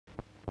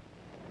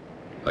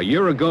A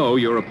year ago,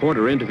 your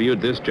reporter interviewed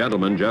this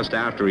gentleman just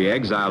after he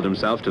exiled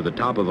himself to the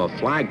top of a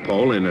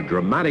flagpole in a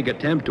dramatic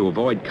attempt to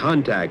avoid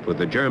contact with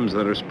the germs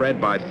that are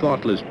spread by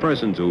thoughtless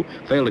persons who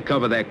fail to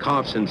cover their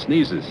coughs and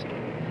sneezes.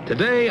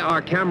 Today,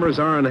 our cameras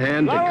are on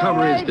hand to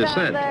cover his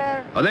descent.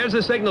 Oh, there's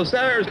the signal.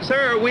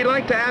 Sir, we'd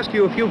like to ask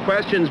you a few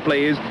questions,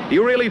 please. Do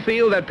you really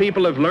feel that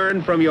people have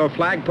learned from your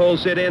flagpole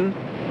sit-in?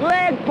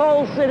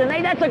 Flagpole sit-in.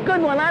 Hey, that's a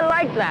good one. I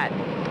like that.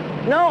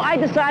 No, I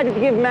decided to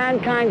give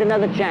mankind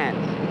another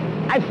chance.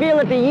 I feel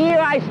that the year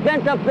I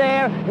spent up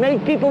there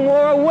made people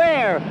more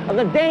aware of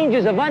the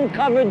dangers of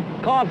uncovered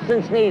coughs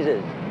and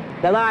sneezes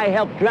that I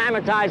helped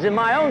dramatize in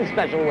my own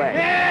special way.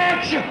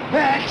 Achoo!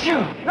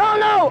 Achoo!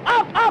 No!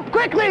 Up!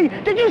 Quickly!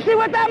 Did you see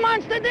what that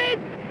monster did?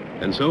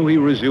 And so he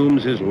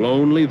resumes his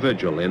lonely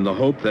vigil in the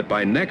hope that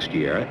by next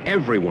year,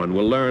 everyone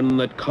will learn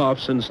that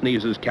coughs and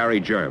sneezes carry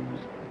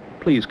germs.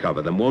 Please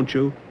cover them, won't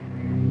you?